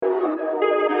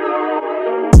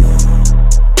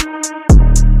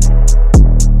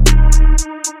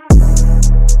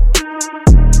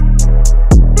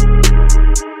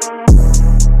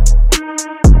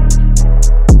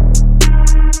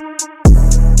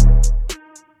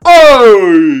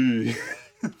Oh,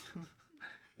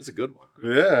 That's a good one.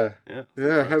 yeah. Yeah.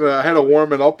 Yeah, I had to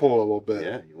warm it up a little bit.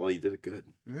 Yeah, well, you did it good.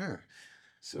 Yeah.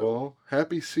 So, Well,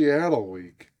 happy Seattle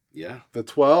week. yeah. The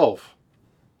 12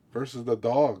 versus the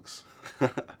Dogs.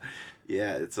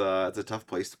 Yeah, it's a tough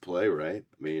place to play, right?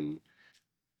 I mean,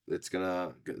 it's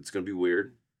gonna be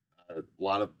weird. A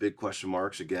lot of big question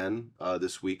marks again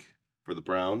this week for the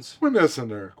Browns. When isn't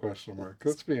there a question mark?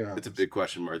 Let's be It's a honest. big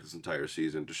question mark this entire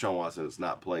season. Deshaun Watson is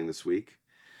not playing this week.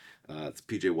 It's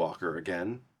PJ Walker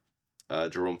again.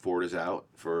 Jerome Ford is out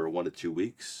for 1 to 2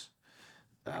 weeks.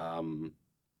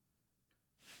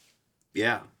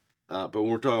 Yeah. But when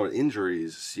we're talking about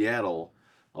injuries, Seattle,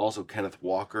 also Kenneth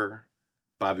Walker,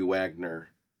 Bobby Wagner,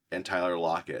 and Tyler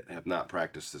Lockett have not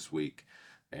practiced this week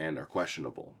and are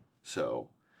questionable. So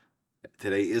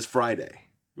today is Friday.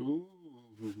 Ooh.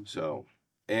 So,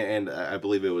 and I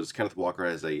believe it was Kenneth Walker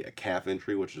has a calf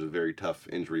injury, which is a very tough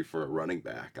injury for a running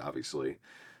back, obviously.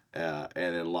 And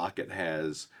then Lockett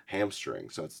has hamstring,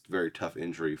 so it's a very tough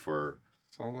injury for.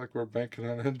 Sounds like we're banking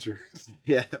on injuries.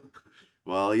 Yeah.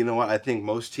 Well, you know what? I think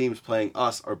most teams playing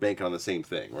us are banking on the same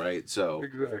thing, right? So,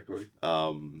 Exactly.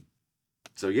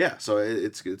 so yeah, so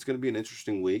it's going to be an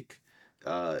interesting week.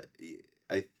 I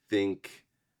think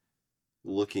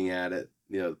looking at it,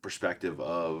 the perspective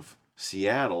of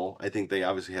Seattle, I think they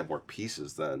obviously have more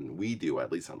pieces than we do,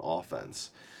 at least on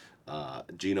offense.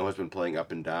 Geno has been playing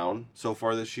up and down so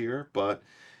far this year, but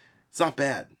it's not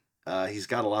bad. He's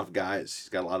got a lot of guys. He's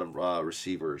got a lot of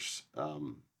receivers.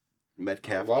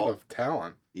 Metcalf. A lot of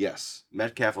talent. Yes.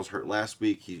 Metcalf was hurt last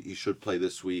week. He should play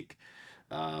this week.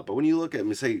 But when you look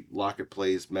at, say Lockett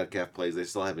plays, Metcalf plays, they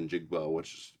still have Njigbo,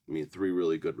 which is, 3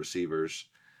 really good receivers.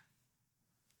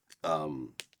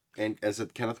 And as I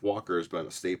said, Kenneth Walker has been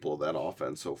a staple of that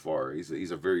offense so far.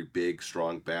 He's a very big,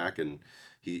 strong back, and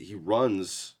he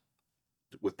runs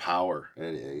with power,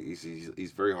 and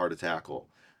he's very hard to tackle.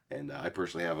 And I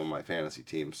personally have him on my fantasy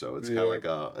team, so it's kind of like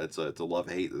it's a love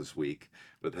hate this week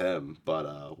with him.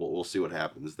 But we'll see what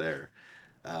happens there.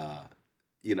 But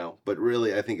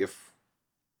really, I think if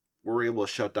we're able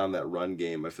to shut down that run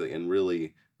game, I feel, and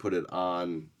really put it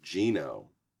on Geno,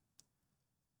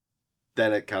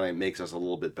 then it kind of makes us a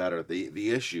little bit better.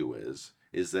 The issue is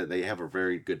that they have a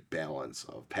very good balance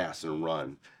of pass and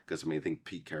run. Because I think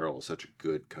Pete Carroll is such a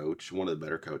good coach, one of the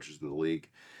better coaches in the league.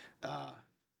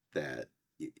 That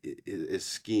his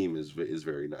scheme is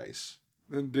very nice.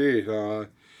 Indeed. I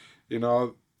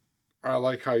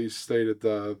like how you stated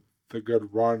the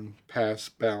good run pass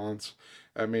balance.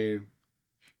 I mean,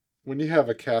 when you have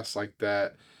a cast like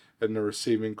that in the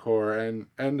receiving core and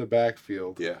the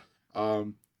backfield, Yeah.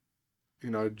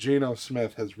 Geno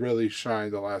Smith has really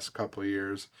shined the last couple of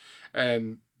years,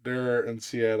 and they're in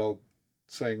Seattle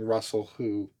saying Russell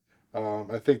who.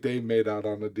 I think they made out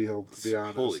on the deal, to be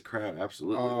honest. Holy crap,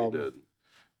 absolutely they did.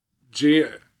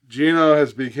 Geno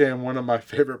has become one of my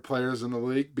favorite players in the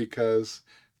league because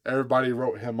everybody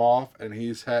wrote him off, and he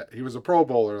was a Pro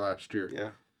Bowler last year.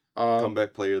 Yeah.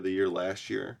 Comeback player of the year last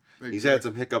year. Exactly. He's had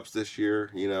some hiccups this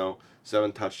year,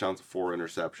 7 touchdowns, 4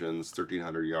 interceptions,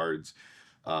 1,300 yards.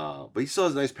 But he still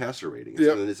has a nice passer rating.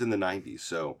 It's in the 90s.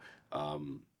 So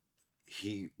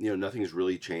nothing's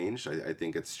really changed. I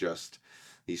think it's just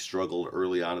he struggled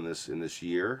early on in this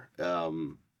year.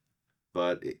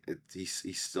 But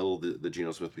he's still the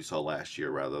Geno Smith we saw last year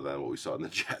rather than what we saw in the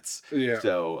Jets. Yeah.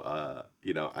 So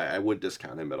I wouldn't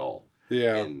discount him at all.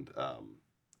 Yeah. And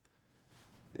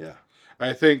yeah.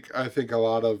 I think a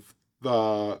lot of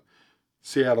the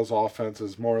Seattle's offense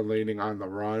is more leaning on the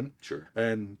run. Sure.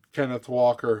 And Kenneth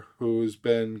Walker, who's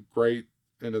been great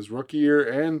in his rookie year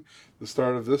and the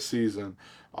start of this season.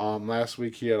 Last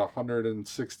week he had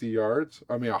 160 yards.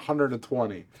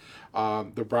 120.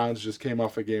 The Browns just came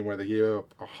off a game where they gave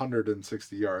up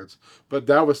 160 yards. But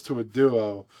that was to a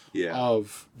duo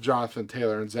of Jonathan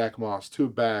Taylor and Zach Moss, 2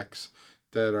 backs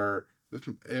that are,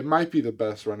 it might be the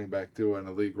best running back duo in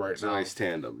the league right now. It's a nice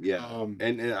tandem, yeah.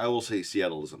 And I will say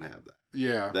Seattle doesn't have that.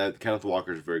 Yeah. That Kenneth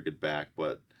Walker's a very good back,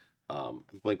 but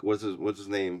what's his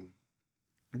name?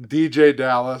 DJ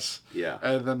Dallas. Yeah.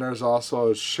 And then there's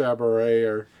also Chabaret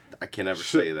or I can never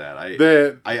say that.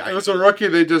 It was a rookie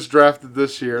they just drafted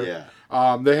this year.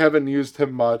 Yeah. They haven't used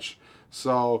him much.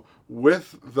 So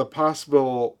with the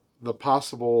possible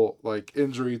like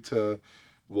injury to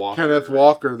Kenneth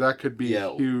Walker, that could be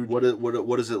huge. What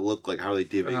does it look like? How are they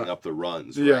divvying up the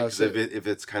runs? Right? Yes. If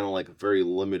it's kind of like a very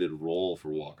limited role for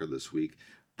Walker this week,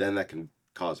 then that can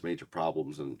cause major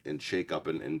problems and shake up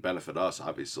and benefit us,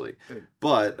 obviously.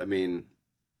 But,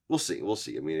 we'll see.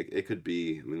 It could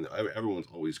be, everyone's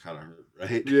always kind of hurt,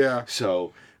 right? Yeah.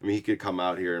 So, he could come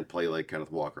out here and play like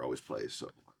Kenneth Walker always plays. So,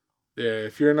 Yeah,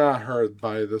 if you're not hurt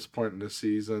by this point in the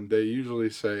season, they usually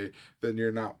say then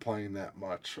you're not playing that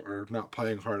much or not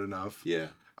playing hard enough. Yeah,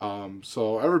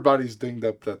 So everybody's dinged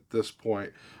up at this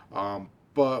point.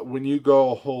 But when you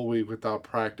go a whole week without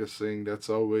practicing, that's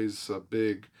always a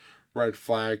big red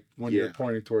flag when you're yeah.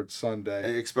 pointing towards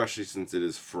Sunday. Especially since it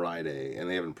is Friday and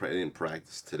they didn't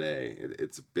practice today.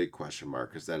 It's a big question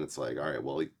mark because then it's like, all right,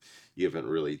 well, you haven't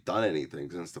really done anything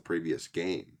since the previous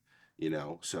game, you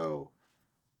know. So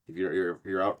if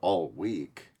you're out all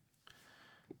week,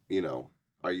 you know,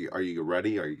 are you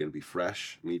ready? Are you going to be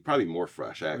fresh? I mean, probably more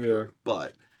fresh Yeah, actually,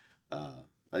 but uh,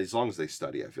 as long as they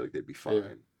study, I feel like they'd be yeah.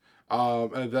 fine.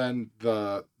 And then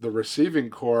the receiving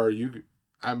core,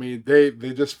 I mean, they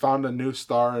just found a new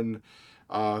star in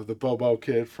the Bobo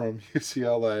kid from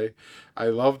UCLA. I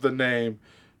love the name.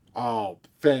 Oh,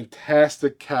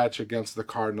 fantastic catch against the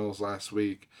Cardinals last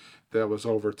week that was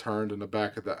overturned in the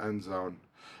back of the end zone.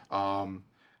 Um,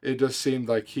 it just seemed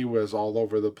like he was all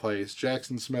over the place.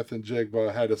 Jackson Smith and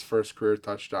Jigba had his first career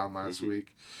touchdown last Hmm.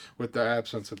 week with the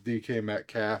absence of DK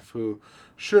Metcalf, who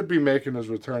should be making his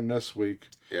return this week.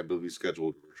 Yeah, I believe he's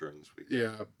scheduled to return this week.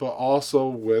 Yeah, but also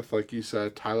with, like you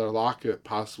said, Tyler Lockett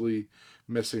possibly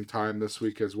missing time this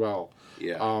week as well.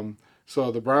 Yeah, So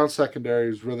the Browns secondary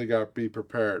has really got to be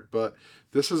prepared. But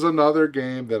this is another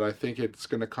game that I think it's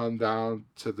going to come down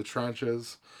to the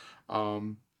trenches.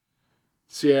 Um,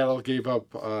 Seattle gave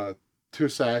up 2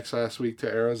 sacks last week to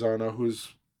Arizona,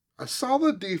 who's a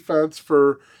solid defense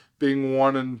for being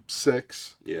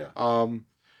 1-6. yeah.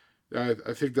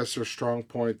 I think that's their strong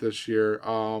point this year.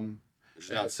 It's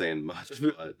not saying much,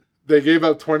 but They gave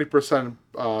up 20%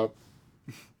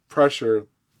 pressure,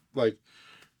 like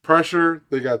pressure.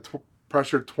 They got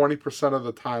pressured 20% of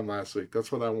the time last week.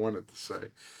 That's what I wanted to say.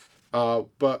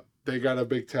 But they got a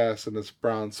big task in this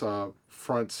Browns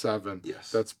front seven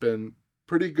yes, that's been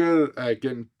pretty good at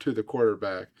getting to the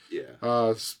quarterback,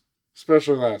 yeah.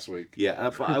 especially last week. Yeah,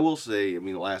 but I will say, I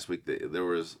mean, last week there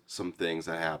was some things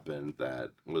that happened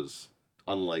that was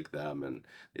unlike them, and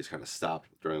they just kind of stopped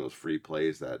during those free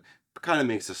plays. That kind of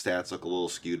makes the stats look a little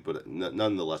skewed, but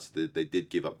nonetheless, they did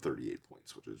give up 38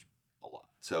 points, which is a lot.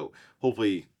 So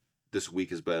hopefully, this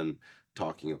week has been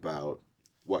talking about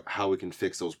how we can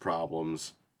fix those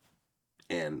problems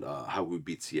and how we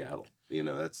beat Seattle. You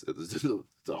know, I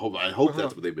hope Uh-huh.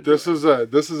 that's what they've been This doing.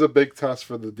 is a big test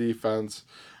for the defense.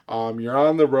 You're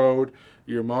on the road.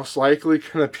 You're most likely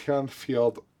going to be on the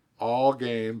field all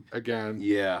game again.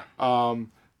 Yeah,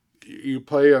 You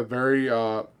play a very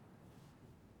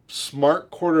smart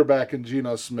quarterback in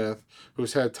Geno Smith,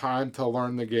 who's had time to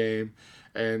learn the game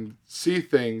and see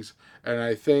things. And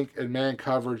I think in man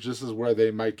coverage, this is where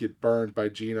they might get burned by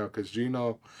Geno because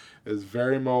Geno is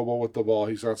very mobile with the ball.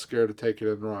 He's not scared to take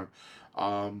it and run.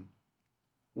 Um,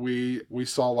 we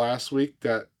saw last week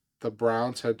that the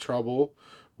Browns had trouble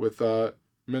with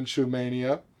Minshew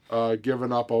mania,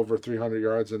 giving up over 300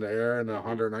 yards in the air and hmm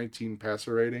 119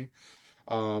 passer rating.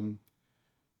 Um,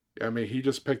 I mean, he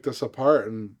just picked us apart,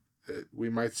 and we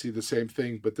might see the same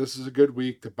thing. But this is a good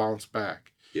week to bounce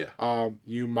back. yeah,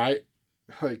 You might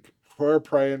like we're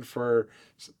praying for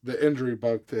the injury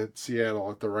bug to hit Seattle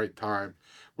at the right time,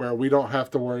 where we don't have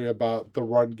to worry about the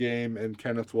run game and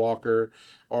Kenneth Walker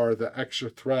or the extra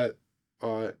threat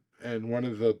uh, and one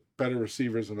of the better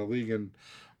receivers in the league and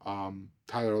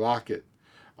Tyler Lockett.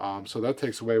 So that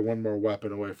takes away one more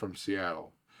weapon away from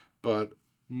Seattle. But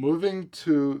moving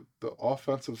to the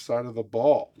offensive side of the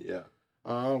ball, yeah.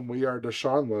 we are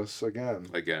Deshaunless again.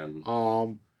 Again,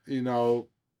 You know,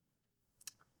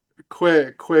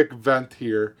 quick vent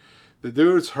here. The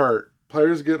dude's hurt.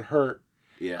 Players get hurt.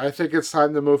 yeah. I think it's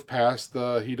time to move past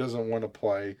the he doesn't want to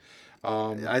play.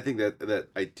 Um, I think that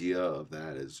idea of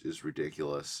that is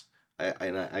ridiculous. I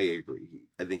agree.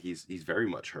 I think he's very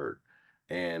much hurt,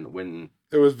 and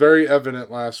it was very evident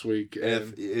last week,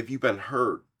 and if you've been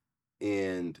hurt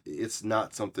and it's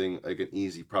not something like an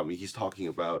easy problem. He's talking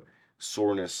about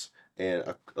soreness and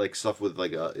like stuff with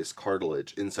like his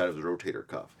cartilage inside of the rotator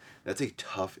cuff. That's a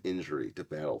tough injury to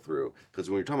battle through because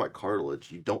when you're talking about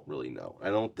cartilage, you don't really know. I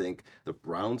don't think the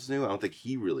Browns knew. I don't think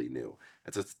he really knew.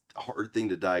 It's a hard thing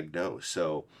to diagnose.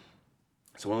 So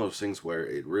it's one of those things where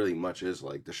it really much is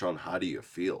like, Deshaun, how do you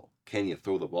feel? Can you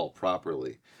throw the ball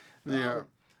properly? yeah,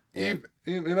 And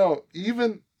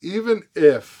even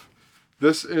if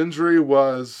this injury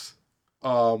was,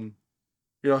 um,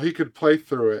 he could play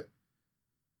through it,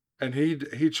 and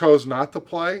he chose not to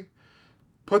play.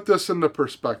 Put this into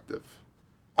perspective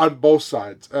on both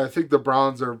sides. And I think the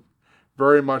Browns are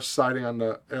very much siding on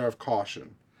the air of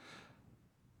caution.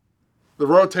 The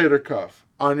rotator cuff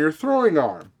on your throwing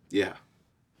arm. yeah,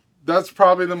 that's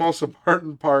probably the most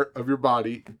important part of your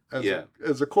body as Yeah, as a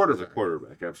as a quarterback.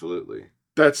 quarterback, absolutely.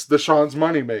 That's Deshaun's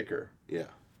moneymaker. Yeah.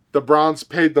 The Browns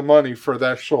paid the money for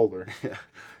that shoulder. Yeah.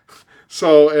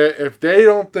 So if they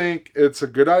don't think it's a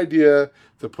good idea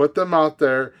to put them out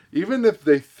there, even if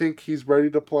they think he's ready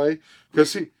to play,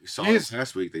 because We saw he's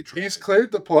last week they tried. he's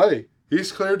cleared to play.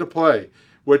 He's cleared to play,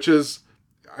 which is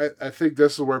I think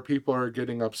this is where people are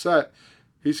getting upset.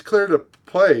 He's cleared to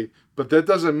play, but that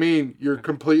doesn't mean you're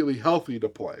completely healthy to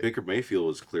play. Baker Mayfield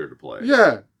was clear to play.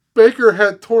 Yeah, Baker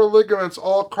had tore ligaments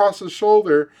all across his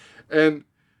shoulder, and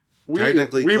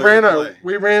Technically we cleared to play.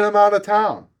 we ran him out of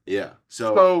town. Yeah.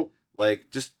 So So like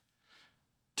just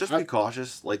be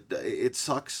cautious. Like it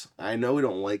sucks. I know we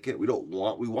don't like it. We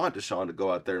want Deshaun to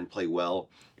go out there and play well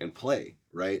and play,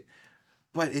 right?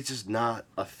 But it's just not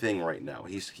a thing right now.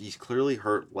 He's clearly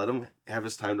hurt. Let him have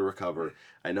his time to recover.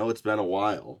 I know it's been a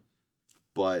while,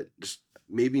 but just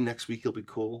maybe next week he'll be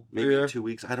cool. Maybe in 2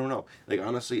 weeks. I don't know. Like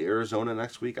honestly, Arizona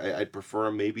next week, I'd prefer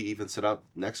him maybe even sit out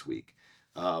next week.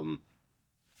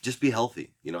 Just be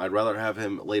healthy. I'd rather have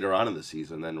him later on in the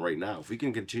season than right now. If we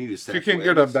can continue to stack if you can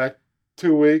wins, get him back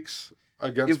 2 weeks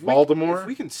against Baltimore. If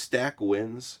we can stack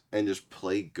wins and just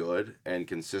play good and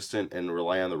consistent and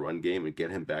rely on the run game and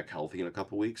get him back healthy in a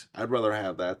couple weeks, I'd rather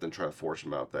have that than try to force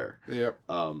him out there. Yep.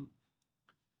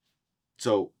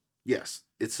 So yes,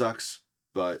 it sucks,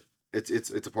 but it's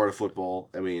a part of football.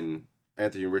 I mean,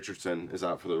 Anthony Richardson is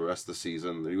out for the rest of the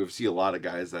season. You see a lot of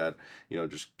guys that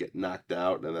just get knocked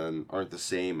out and then aren't the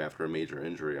same after a major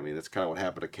injury. I mean, that's kind of what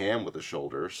happened to Cam with the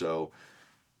shoulder. So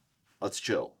let's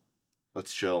chill. Like,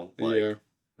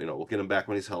 we'll get him back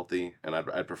when he's healthy, and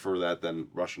I'd prefer that than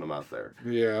rushing him out there.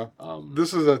 Yeah.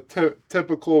 This is a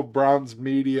typical Browns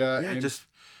media and just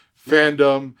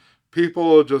fandom.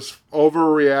 People just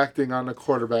overreacting on the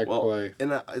quarterback play.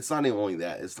 And it's not even only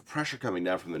that. It's the pressure coming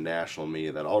down from the national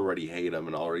media that already hate him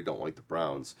and already don't like the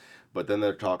Browns. But then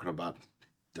they're talking about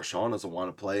Deshaun doesn't want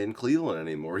to play in Cleveland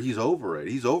anymore. He's over it.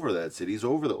 He's over that city. He's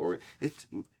over the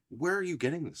where are you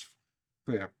getting this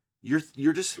from? Yeah.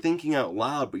 You're just thinking out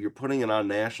loud, but you're putting it on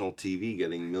national TV,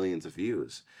 getting millions of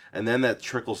views, and then that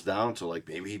trickles down to like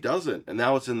maybe he doesn't, and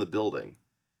now it's in the building.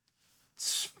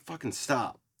 Fucking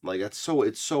stop! Like it's so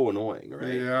annoying,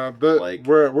 right? Yeah, but like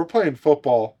we're playing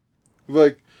football,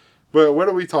 like, but what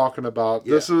are we talking about?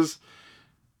 Yeah. This is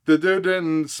the dude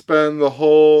didn't spend the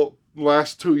whole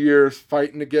last 2 years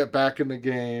fighting to get back in the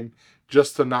game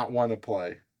just to not want to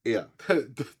play. Yeah.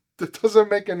 That doesn't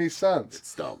make any sense.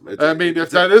 It's dumb. If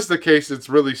that is the case, it's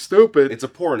really stupid. It's a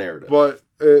poor narrative. But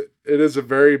it is a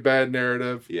very bad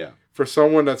narrative. Yeah. For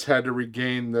someone that's had to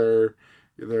regain their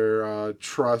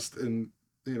trust in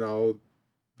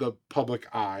the public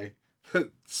eye,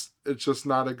 it's just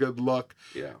not a good look.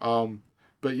 Yeah.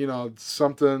 But it's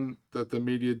something that the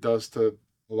media does to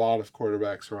a lot of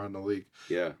quarterbacks around the league.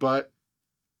 Yeah. But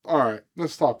all right,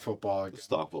 let's talk football again. Let's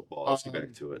talk football. Let's get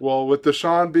back to it. Well, with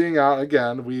Deshaun being out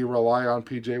again, we rely on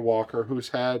P.J. Walker, who's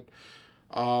had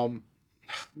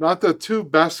not the two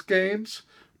best games,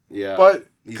 but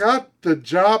got the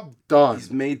job done. He's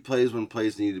made plays when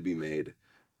plays need to be made.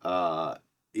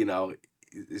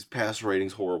 His pass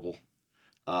rating's horrible.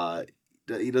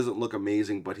 He doesn't look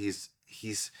amazing, but he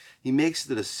makes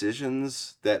the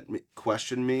decisions that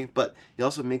question me, but he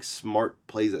also makes smart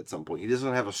plays at some point. He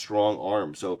doesn't have a strong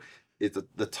arm, so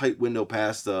the tight window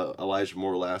pass to Elijah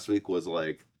Moore last week was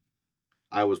like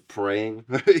I was praying,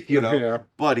 Yeah.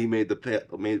 But he made the play,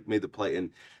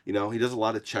 and he does a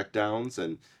lot of checkdowns,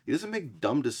 and he doesn't make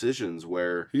dumb decisions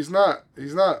where he's not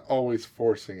always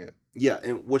forcing it. Yeah,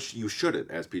 and which you shouldn't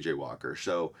as PJ Walker.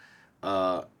 So,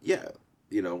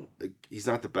 he's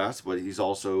not the best, but he's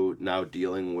also now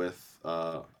dealing with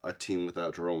a team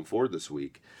without Jerome Ford this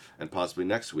week and possibly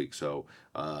next week. So,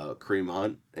 Kareem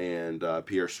Hunt and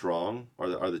Pierre Strong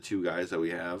are the two guys that we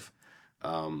have.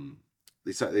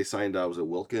 They signed was it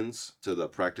Wilkins to the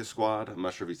practice squad. I'm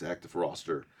not sure if he's active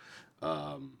roster,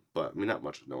 but I mean not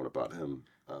much known about him.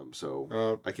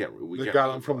 I can't. They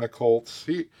got him from the Colts.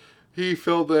 He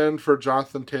filled in for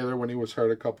Jonathan Taylor when he was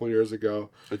hurt a couple years ago.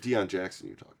 Deion Jackson,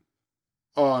 you're talking?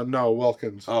 Oh, no,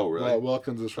 Wilkins. Oh, really?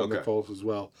 Wilkins is from the Colts as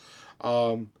well.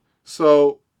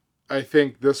 So I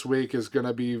think this week is going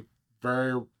to be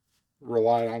very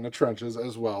relied on the trenches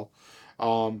as well.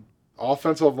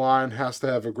 Offensive line has to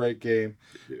have a great game.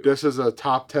 This is a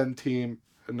top 10 team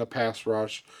in the pass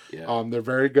rush. Yeah. They're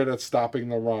very good at stopping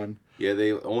the run. Yeah,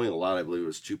 they only allowed, I believe, it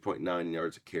was 2.9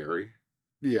 yards a carry.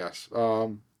 Yes.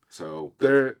 So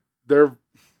they're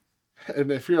and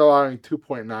if you're allowing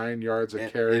 2.9 yards a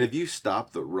carry, and if you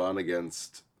stop the run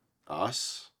against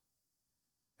us,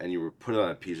 and you put it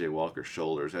on PJ Walker's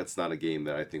shoulders, that's not a game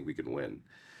that I think we can win.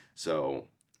 So,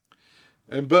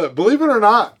 But believe it or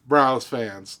not, Browns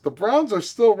fans, the Browns are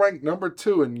still ranked number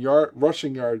 2 in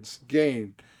rushing yards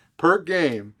gained per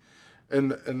game in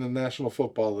the National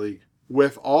Football League.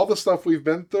 With all the stuff we've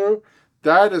been through,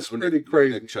 that is pretty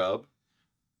crazy. Nick Chubb.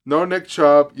 No Nick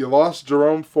Chubb. You lost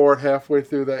Jerome Ford halfway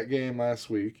through that game last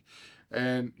week,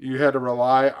 and you had to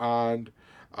rely on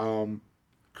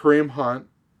Kareem Hunt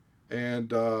and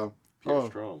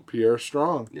Pierre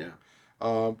Strong. Yeah.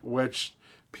 Which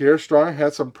Pierre Strong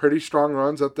had some pretty strong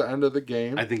runs at the end of the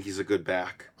game. I think he's a good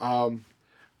back.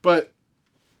 But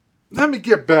let me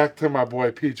get back to my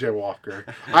boy PJ Walker.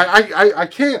 I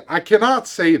cannot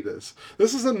say this.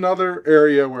 This is another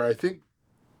area where I think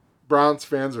Browns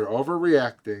fans are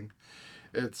overreacting.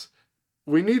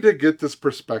 We need to get this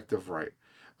perspective right.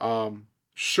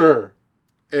 Sure,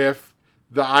 if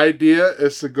the idea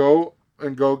is to go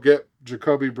get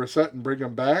Jacoby Brissett and bring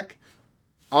him back,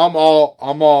 I'm all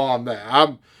on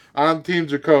that. I'm Team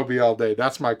Jacoby all day.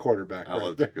 That's my quarterback. I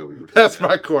love Jacoby. That's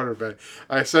my quarterback.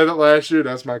 I said it last year.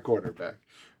 That's my quarterback.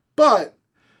 But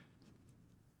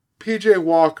PJ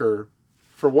Walker,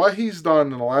 for what he's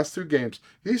done in the last 2 games,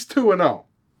 he's 2-0.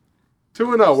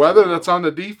 2-0, whether that's on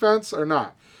the defense or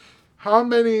not. How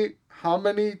many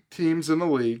teams in the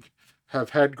league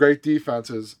have had great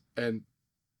defenses and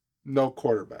no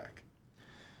quarterback?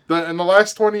 In the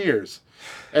last 20 years,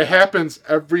 it happens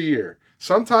every year.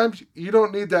 Sometimes you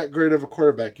don't need that great of a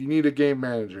quarterback. You need a game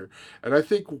manager. And I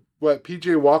think what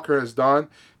PJ Walker has done,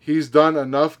 he's done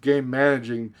enough game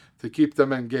managing to keep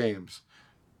them in games.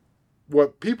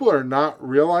 What people are not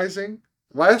realizing,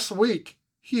 last week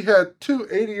he had 2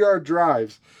 80-yard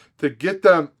drives to get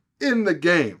them in the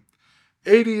game.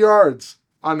 80 yards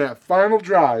on that final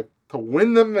drive to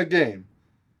win them the game.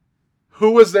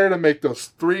 Who was there to make those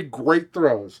 3 great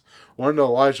throws? One to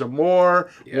Elijah Moore,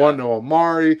 one to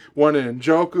Amari, one to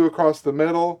Njoku across the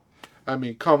middle. I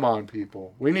mean, come on,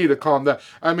 people. We need to calm down.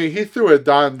 I mean, he threw a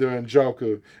dime to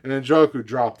Njoku, and Njoku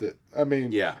dropped it. I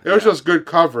mean, it was just good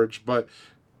coverage, but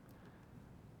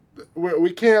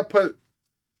we can't put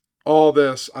all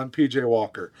this on PJ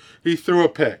Walker. He threw a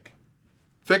pick.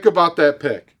 Think about that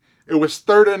pick. It was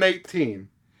 3rd and 18.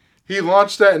 He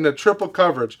launched that in the triple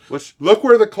coverage. Look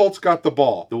where the Colts got the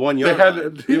ball. The 1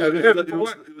 yard. It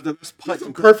was the best punt. It's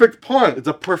a perfect punt. It's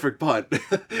a perfect punt.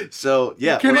 So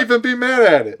yeah, you can't even be mad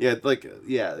at it.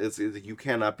 Yeah, it's you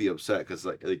cannot be upset because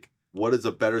like what is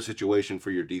a better situation for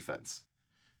your defense?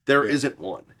 There isn't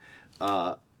one.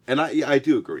 And I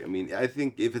do agree. I mean, I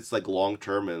think if it's like long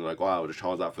term and like wow,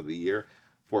 Deshaun's out for the year,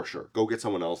 for sure, go get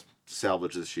someone else to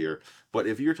salvage this year. But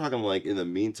if you're talking like in the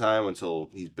meantime until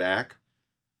he's back,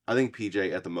 I think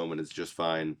PJ at the moment is just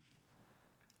fine.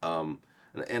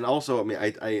 And also, I mean,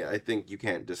 I think you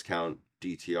can't discount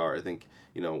DTR. I think,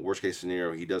 worst case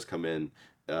scenario, he does come in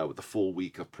with a full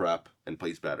week of prep and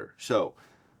plays better. So,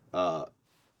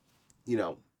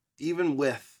 even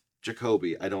with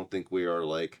Jacoby, I don't think we are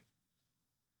like,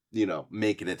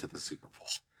 making it to the Super Bowl.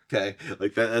 Okay,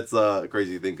 like that's a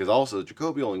crazy thing because also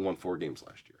Jacoby only won 4 games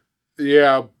last year.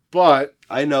 Yeah, but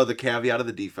I know the caveat of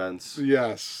the defense.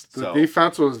 Yes, the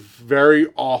defense was very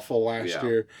awful last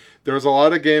year. There was a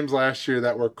lot of games last year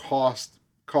that were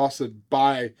costed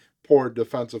by poor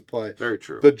defensive play. Very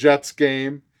true. The Jets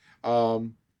game,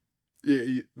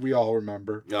 we all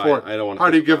remember. No, I don't want to. How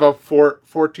do you give up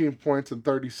 14 points in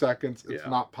 30 seconds? It's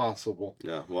not possible.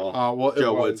 Yeah, well,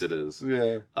 Joe Woods it is.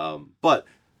 Yeah. But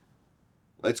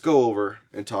let's go over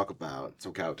and talk about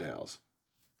some cowtails.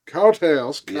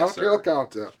 Cowtails. Yes,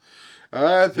 Cowtail.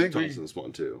 I think Thompson's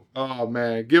one too. Oh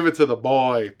man, give it to the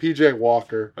boy, PJ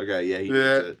Walker. Okay, yeah, he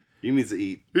needs it. He needs to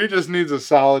eat. He just needs a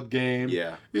solid game.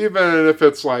 Yeah. Even if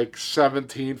it's like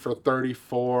 17 for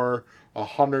 34,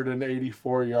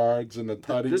 184 yards and a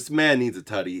tutty. This man needs a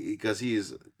tutty because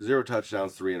he's 0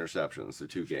 touchdowns, 3 interceptions through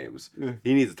 2 games. Yeah.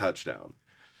 He needs a touchdown.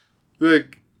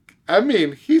 I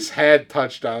mean, he's had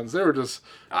touchdowns. They were just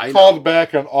called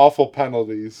back on awful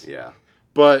penalties. Yeah.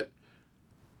 But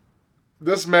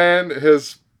this man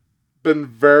has been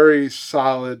very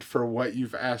solid for what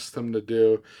you've asked him to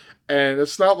do. And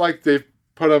it's not like they've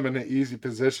put him in an easy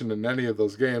position in any of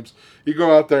those games. You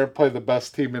go out there and play the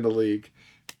best team in the league.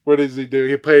 What does he do?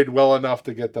 He played well enough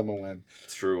to get them a win.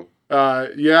 It's true.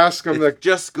 You ask him... It's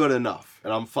just good enough,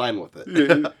 and I'm fine with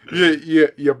it.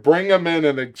 you bring him in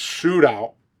a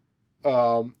shootout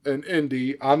in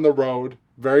Indy on the road.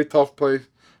 Very tough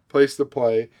place to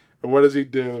play. And what does he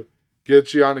do?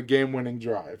 Gets you on a game-winning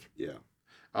drive. Yeah.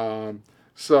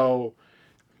 So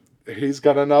he's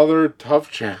got another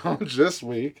tough challenge this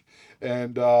week,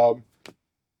 and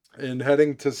in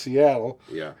heading to Seattle.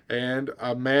 Yeah. And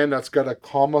a man that's got to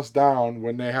calm us down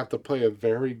when they have to play a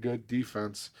very good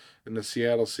defense in the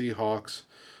Seattle Seahawks.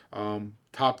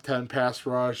 Top 10 pass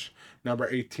rush, number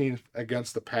 18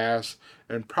 against the pass,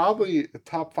 and probably a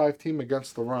top 5 team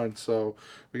against the run. So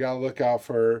we got to look out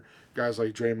for guys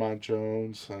like Draymond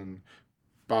Jones and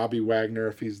Bobby Wagner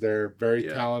if he's there. Very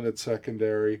talented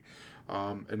secondary,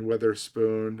 and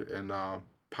Witherspoon and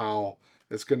Powell.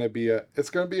 It's gonna be a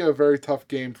very tough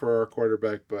game for our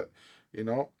quarterback, but you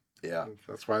know, Yeah.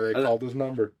 that's why they called his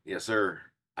number. Yes, sir.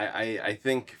 I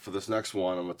think for this next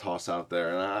one, I'm gonna toss out there,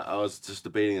 and I was just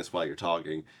debating this while you're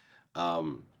talking.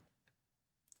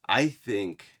 I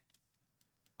think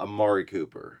Amari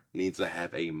Cooper needs to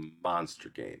have a monster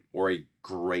game or a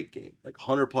great game, like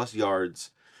 100+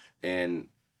 yards, and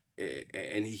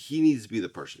he needs to be the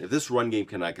person. If this run game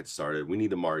cannot get started, we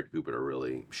need Amari Cooper to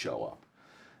really show up.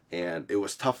 And it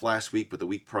was tough last week, but the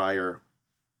week prior,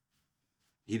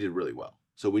 he did really well.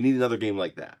 So we need another game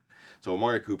like that. So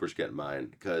Amari Cooper's getting mine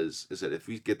because, as I said, if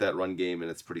we get that run game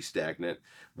and it's pretty stagnant,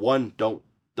 one, don't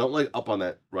let up on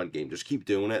that run game. Just keep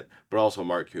doing it. But also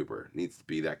Amari Cooper needs to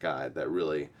be that guy that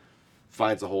really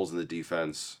finds the holes in the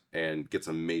defense and gets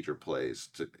some major plays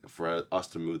for us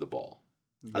to move the ball.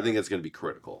 Yeah. I think that's going to be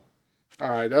critical. All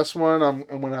right, that's one I'm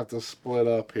going to have to split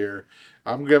up here.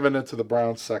 I'm giving it to the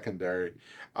Browns secondary.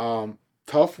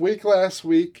 Tough week last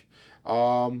week. They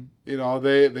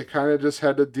kind of just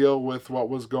had to deal with what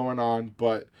was going on,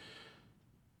 but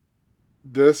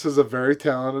this is a very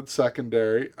talented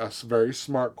secondary, a very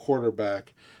smart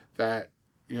quarterback that,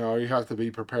 you have to be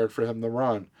prepared for him to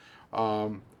run.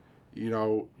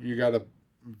 You got a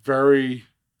very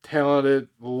talented,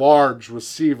 large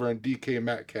receiver in DK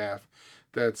Metcalf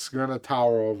that's going to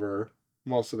tower over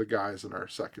most of the guys in our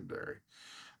secondary.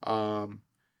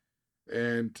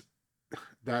 And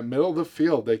that middle of the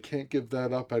field, they can't give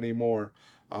that up anymore.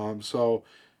 So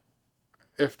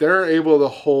if they're able to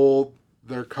hold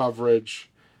their coverage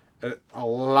and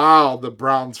allow the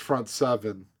Browns front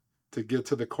seven to get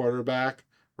to the quarterback,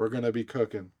 we're going to be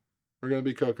cooking. We're going to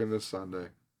be cooking this Sunday.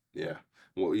 Yeah.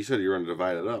 Well, you said you were going to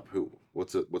divide it up.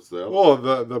 What's the other? Well,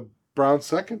 the Browns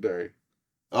secondary.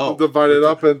 Oh, divide it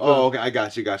up into. Oh, okay. I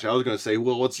got you. I was going to say,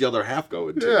 well, what's the other half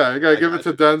going to? Yeah, you got to give it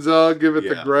to Denzel, give it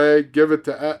to Greg, give it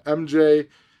to MJ,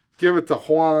 give it to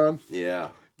Juan. Yeah.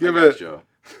 Give it.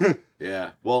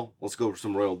 Yeah. Well, let's go for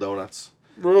some Royal Donuts.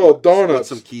 Royal Donuts.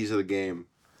 Some keys of the game.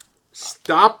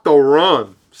 Stop the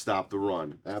run. Stop the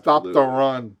run. Absolutely. Stop the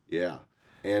run. Yeah.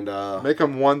 And make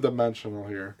them one-dimensional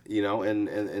here.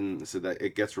 And so that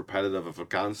it gets repetitive of a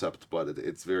concept, but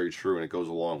it's very true and it goes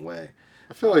a long way.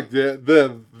 I feel like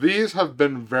these have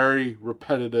been very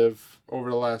repetitive over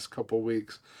the last couple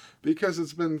weeks because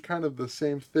it's been kind of the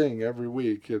same thing every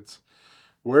week. It's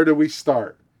where do we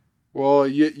start? Well,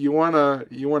 you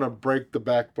wanna break the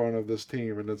backbone of this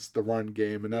team, and it's the run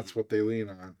game, and that's what they lean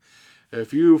on.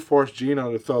 If you force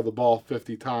Geno to throw the ball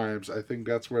 50 times, I think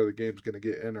that's where the game's going to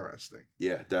get interesting.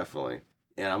 Yeah, definitely.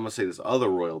 And I'm going to say this other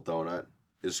Royal Donut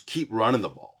is keep running the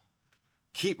ball.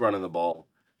 Keep running the ball.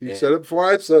 You said it before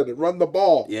I said it. Run the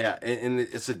ball. Yeah, and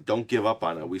it's a don't give up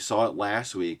on it. We saw it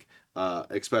last week,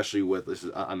 especially with this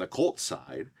on the Colts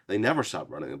side. They never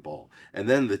stopped running the ball. And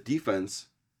then the defense,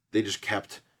 they just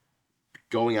kept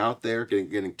going out there,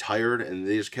 getting tired, and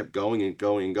they just kept going and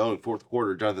going and going. Fourth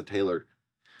quarter, Jonathan Taylor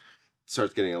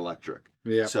starts getting electric.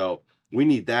 Yeah. So we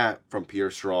need that from Pierre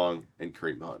Strong and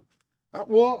Kareem Hunt.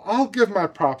 Well, I'll give my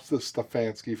props to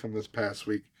Stefanski from this past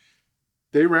week.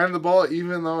 They ran the ball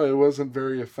even though it wasn't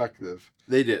very effective.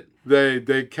 They did.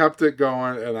 They kept it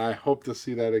going, and I hope to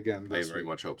see that again this week. I very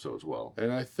much hope so as well.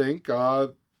 And I think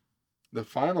the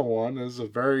final one is a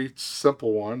very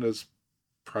simple one, is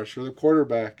pressure the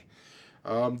quarterback.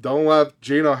 Don't let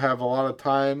Geno have a lot of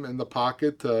time in the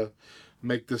pocket to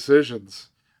make decisions.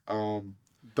 Don't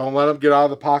let him get out of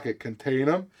the pocket. Contain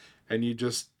him, and you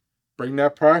just bring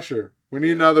that pressure. We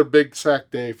need another big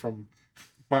sack day from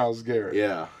Myles Garrett.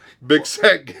 Yeah. Big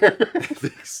sack Garrett.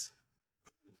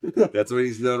 That's what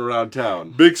he's known around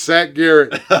town. Big sack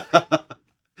Garrett.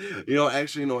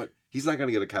 Actually, you know what? He's not going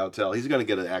to get a cowtail. He's going to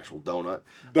get an actual donut.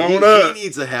 Donut. He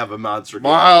needs to have a monster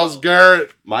game. Myles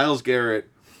Garrett. Myles Garrett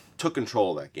took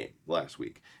control of that game last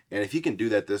week. And if he can do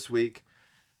that this week,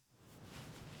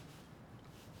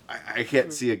 I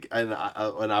can't see an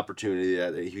opportunity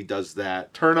that if he does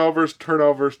that. Turnovers.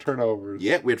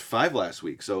 Yeah, we had 5 last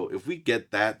week. So if we get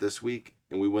that this week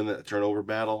and we win that turnover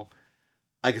battle,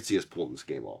 I could see us pulling this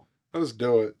game off. Let's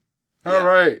do it. All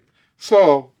right.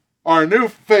 So our new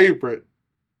favorite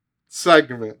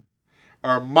segment,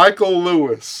 our Michael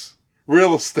Lewis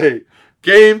real estate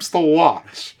games to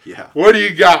watch. Yeah. What do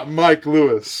you got, Mike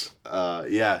Lewis?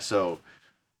 Yeah, so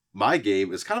my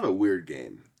game is kind of a weird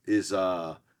game. Is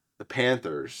the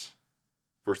Panthers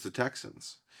versus the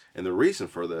Texans. And the reason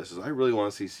for this is I really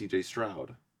want to see C.J.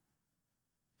 Stroud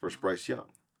versus Bryce Young.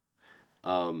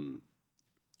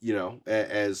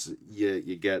 As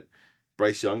you get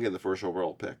Bryce Young in the first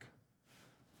overall pick,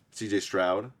 C.J.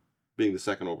 Stroud being the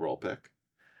second overall pick,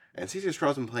 and C.J.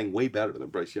 Stroud's been playing way better than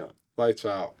Bryce Young. Lights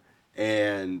out.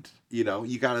 And,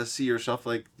 you got to see yourself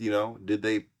like, did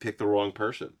they pick the wrong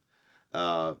person?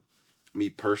 Me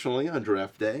personally, on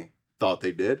draft day, thought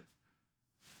they did.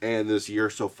 And this year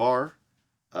so far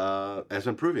has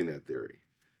been proving that theory.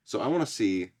 So I want to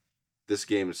see this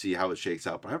game and see how it shakes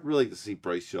out. But I'd really like to see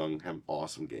Bryce Young have an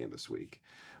awesome game this week.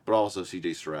 But also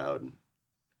C.J. Stroud,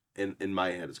 in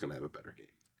my head, is going to have a better game.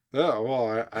 Yeah,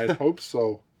 well, I'd hope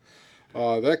so.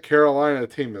 That Carolina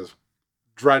team is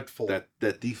dreadful.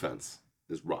 That defense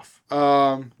is rough.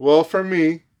 Well, for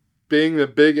me, being the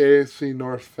big AFC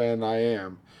North fan I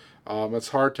am, it's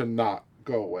hard to not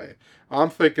go away. I'm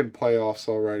thinking playoffs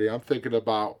already. I'm thinking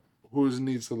about who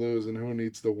needs to lose and who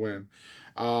needs to win.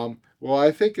 Well,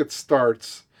 I think it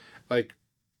starts, I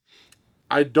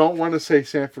don't want to say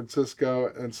San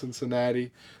Francisco and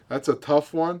Cincinnati. That's a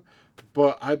tough one.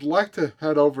 But I'd like to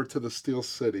head over to the Steel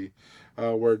City,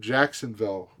 where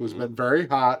Jacksonville, who's been very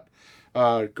hot,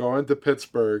 go into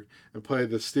Pittsburgh and play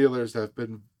the Steelers that have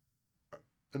been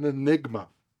an enigma.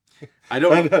 I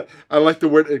like the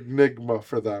word enigma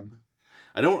for them.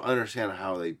 I don't understand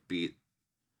how they beat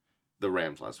the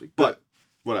Rams last week, but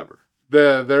whatever.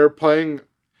 They're playing.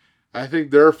 I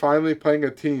think they're finally playing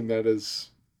a team that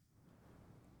is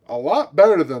a lot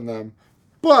better than them,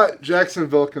 but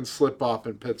Jacksonville can slip up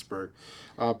in Pittsburgh.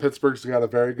 Pittsburgh's got a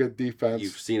very good defense.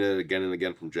 You've seen it again and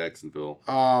again from Jacksonville.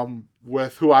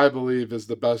 With who I believe is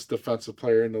the best defensive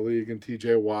player in the league, in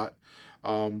T.J. Watt.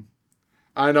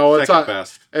 I know it's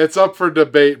up for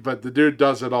debate, but the dude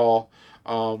does it all.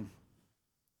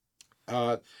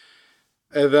 And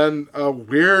then a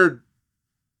weird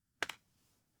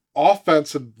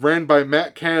offense ran by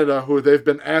Matt Canada, who they've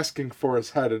been asking for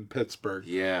his head in Pittsburgh.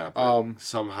 Yeah.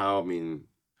 Somehow,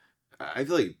 I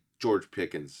feel like George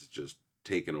Pickens is just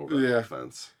taking over the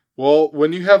offense. Well,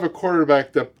 when you have a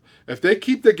quarterback that, if they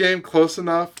keep the game close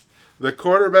enough, the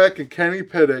quarterback and Kenny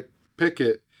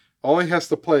Pickett only has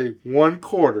to play one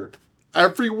quarter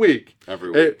every week.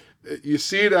 You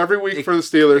see it every week for the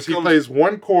Steelers. He plays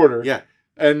one quarter. Yeah.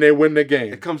 And they win the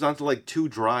game. It comes down to like two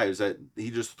drives that he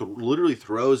just literally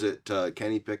throws it to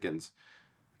Kenny Pickens.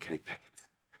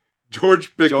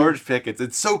 George Pickens.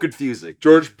 It's so confusing.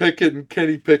 George Pickett and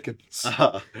Kenny Pickens.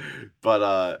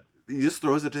 But he just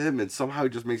throws it to him, and somehow he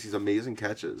just makes these amazing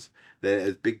catches.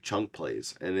 That big chunk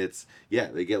plays. And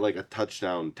they get like a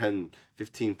touchdown, 10,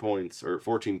 15 points, or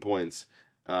 14 points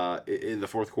in the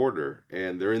fourth quarter.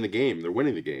 And they're in the game. They're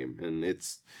winning the game. And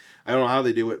I don't know how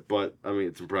they do it, but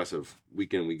it's impressive.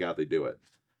 Week in, week out, they do it.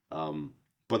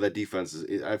 But that defense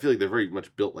I feel like they're very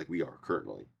much built like we are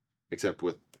currently, except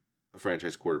with a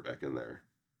franchise quarterback in there.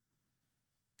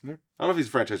 Yeah. I don't know if he's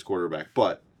a franchise quarterback,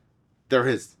 but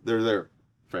they're their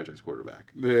franchise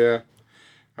quarterback. Yeah.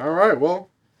 All right. Well,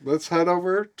 let's head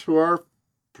over to our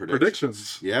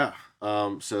predictions. Yeah.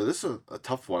 So this is a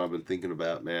tough one I've been thinking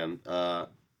about, man.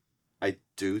 I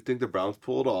do think the Browns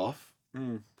pulled off.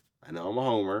 I know I'm a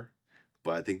homer,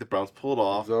 but I think the Browns pulled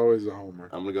off. He's always a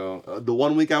homer. I'm going to go, the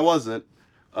 1 week I wasn't,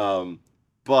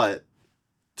 but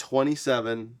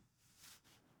 27-24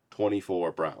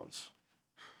 Browns.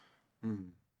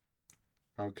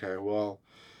 Okay, well,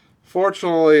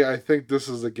 fortunately, I think this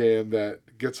is a game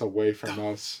that gets away from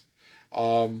us.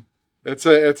 It's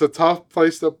a tough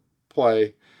place to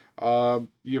play.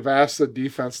 You've asked the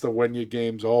defense to win you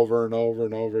games over and over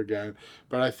and over again,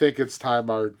 but I think it's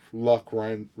time our luck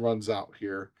runs out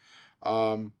here.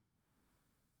 I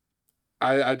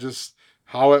just,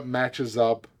 how it matches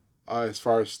up as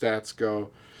far as stats go,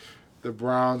 the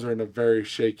Browns are in a very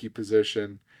shaky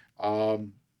position.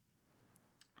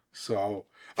 So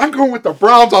I'm going with the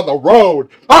Browns on the road.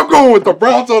 Hell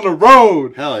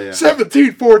yeah.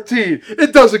 17-14.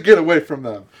 It doesn't get away from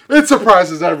them. It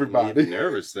surprises everybody. I'm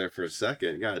nervous there for a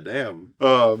second. God damn.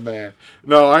 Oh, man.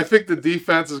 No, I think the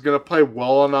defense is going to play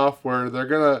well enough where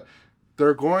they're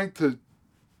going to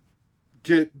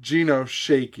get Geno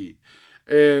shaky.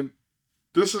 And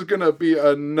this is going to be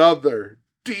another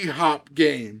D-Hop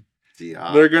game.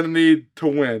 D-Hop. They're going to need to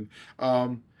win.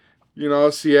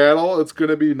 Seattle, it's going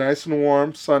to be nice and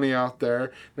warm, sunny out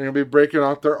there. They're going to be breaking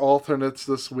out their alternates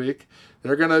this week.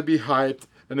 They're going to be hyped,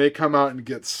 and they come out and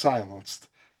get silenced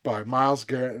by Myles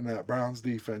Garrett and that Browns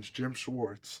defense, Jim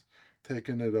Schwartz.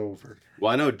 taking it over.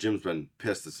 Well, I know Jim's been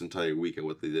pissed this entire weekend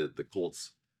with the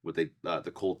Colts, what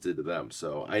the Colts did to them.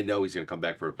 So I know he's gonna come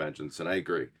back for a vengeance, and I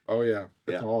agree. Oh yeah,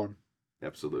 it's Yeah. on.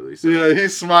 Absolutely. So, Yeah,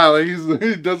 he's smiling.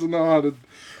 He doesn't know how to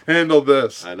handle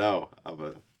this. I know I'm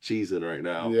a cheesing right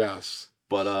now. Yes.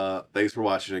 But thanks for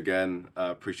watching again.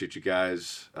 Appreciate you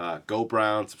guys. Go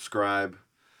Brown, subscribe,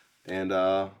 and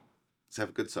let's have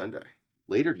a good Sunday.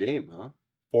 Later game, huh?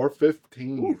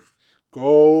 4:15.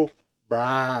 Go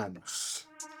Browns.